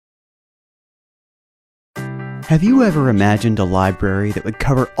Have you ever imagined a library that would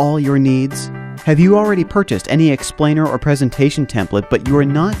cover all your needs? Have you already purchased any explainer or presentation template but you are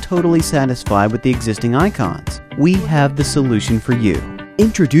not totally satisfied with the existing icons? We have the solution for you.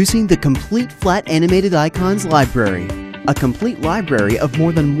 Introducing the Complete Flat Animated Icons Library. A complete library of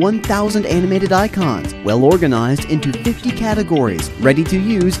more than 1,000 animated icons, well organized into 50 categories, ready to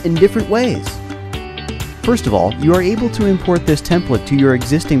use in different ways. First of all, you are able to import this template to your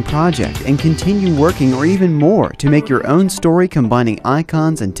existing project and continue working or even more to make your own story combining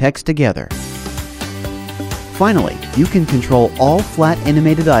icons and text together. Finally, you can control all flat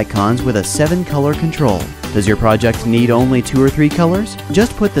animated icons with a 7-color control. Does your project need only 2 or 3 colors?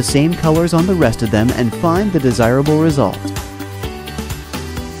 Just put the same colors on the rest of them and find the desirable result.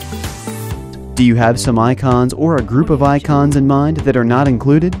 Do you have some icons or a group of icons in mind that are not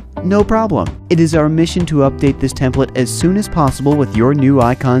included? No problem. It is our mission to update this template as soon as possible with your new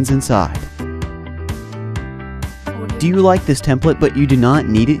icons inside. Do you like this template but you do not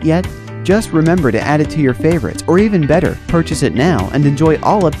need it yet? Just remember to add it to your favorites, or even better, purchase it now and enjoy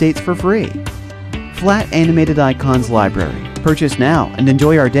all updates for free. Flat Animated Icons Library. Purchase now and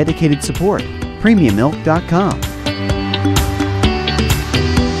enjoy our dedicated support. PremiumMilk.com.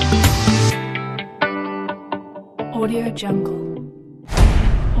 Audio Jungle.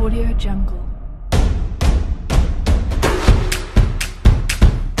 Audio Jungle.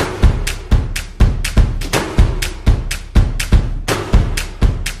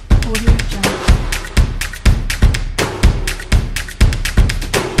 Audio Jungle.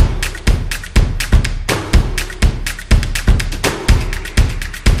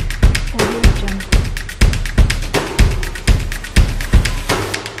 Audio Jungle.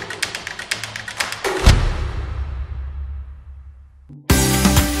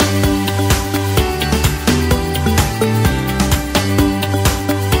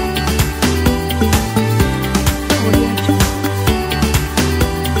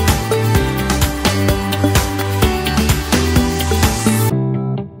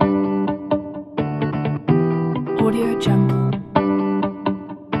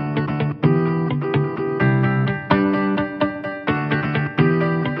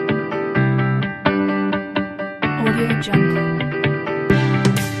 Audio Jungle. Audio Jungle.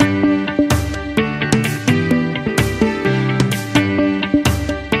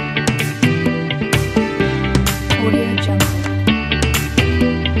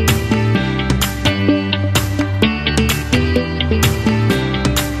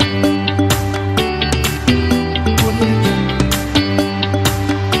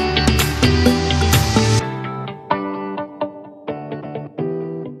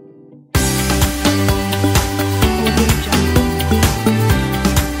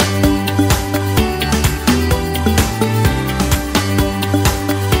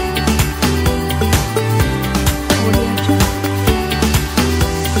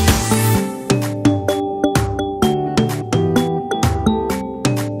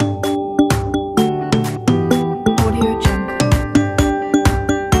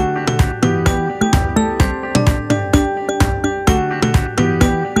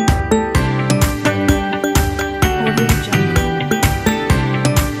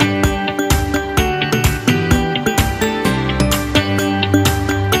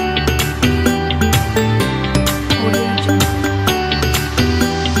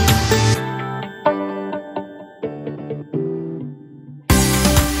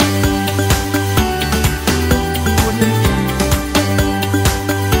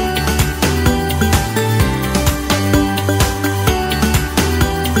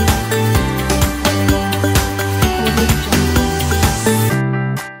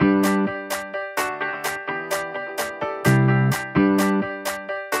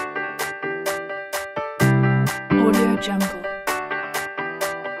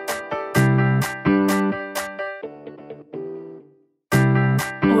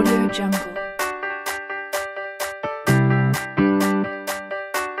 Jungle. Jungle. Audio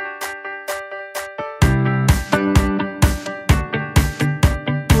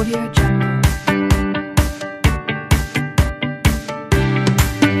Jungle. Audio Jungle.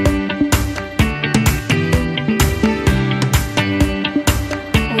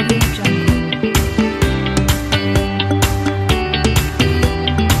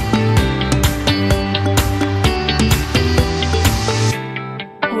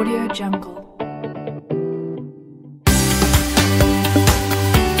 Audio Jungle.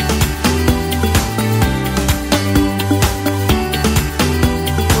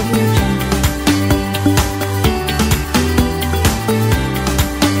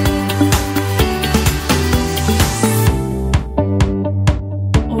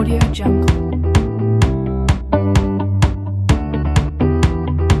 Audio Jungle.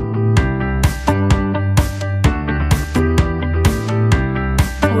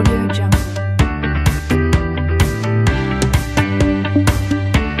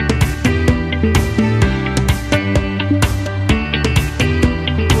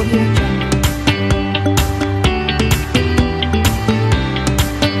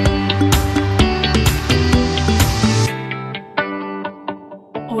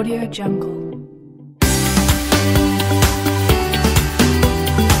 Audio Jungle.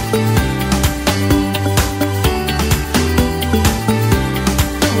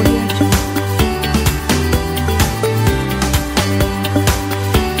 Audio Jungle.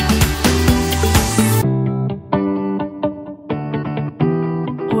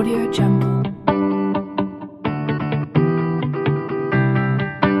 Audio Jungle.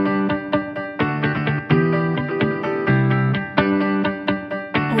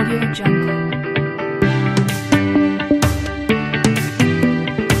 Audio Jungle.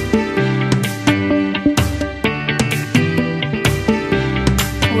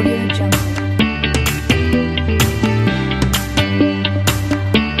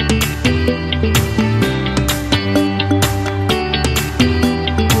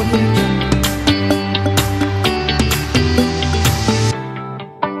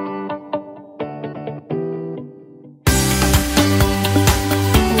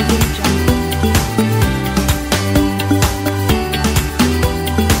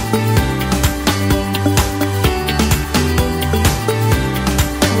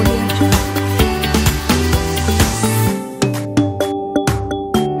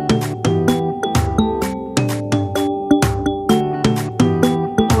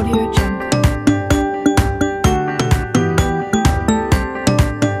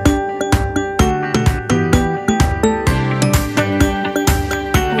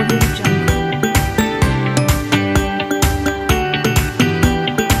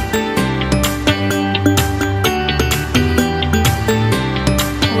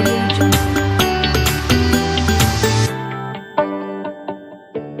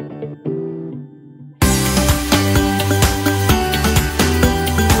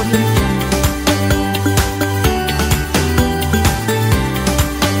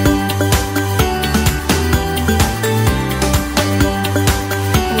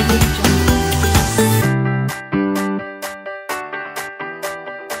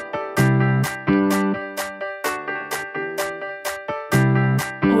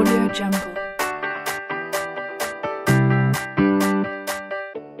 Jungle.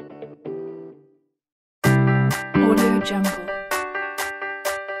 Audio Jungle. Audio Jungle.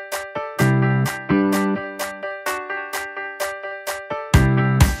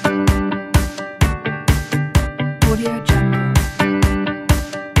 Audio Jungle.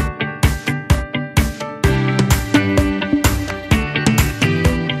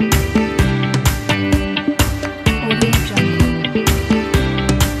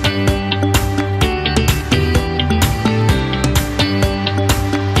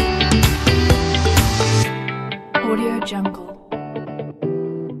 Audio Jungle.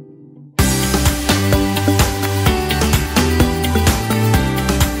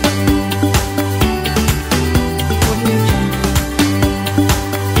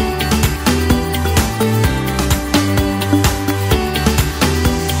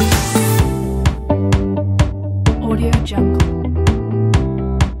 Audio Jungle. Audio Jungle.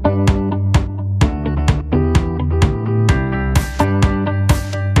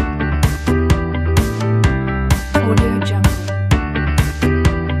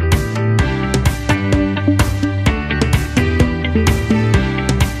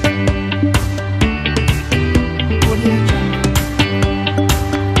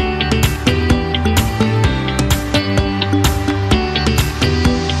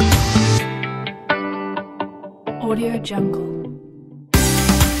 Audio Jungle.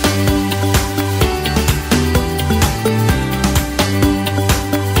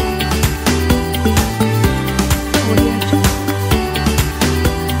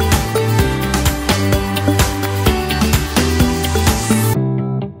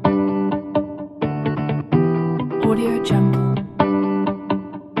 Audio Jungle.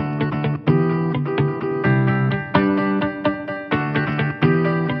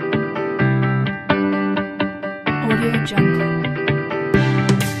 Audio Jungle.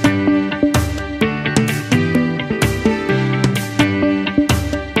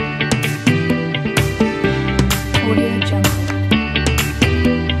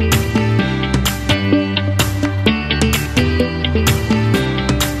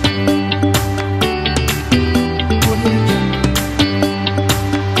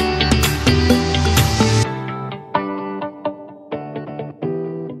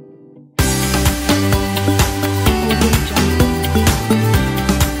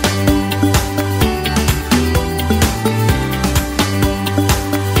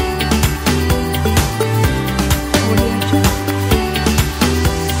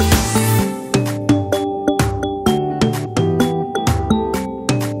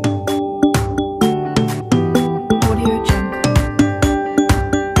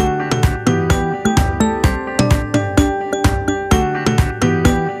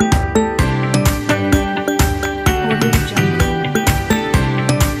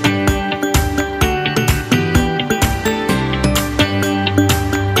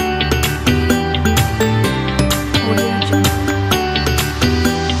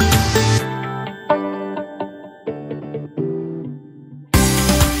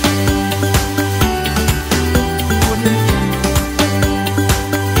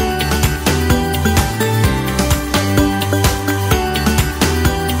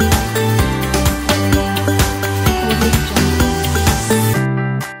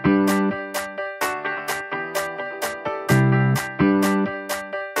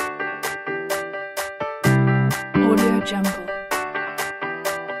 Jungle.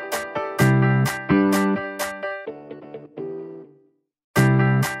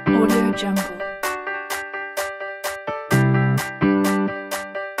 Audio Jungle.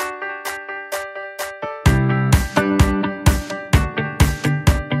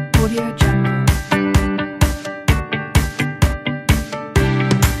 Audio Jungle.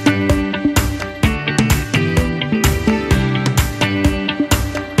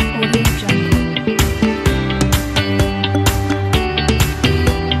 Audio Jungle.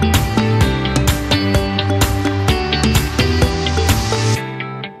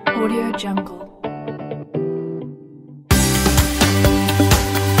 Audio Jungle.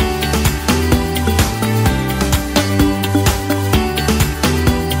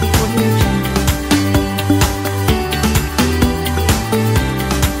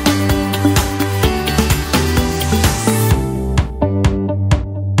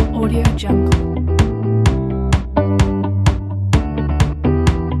 Audio Jungle.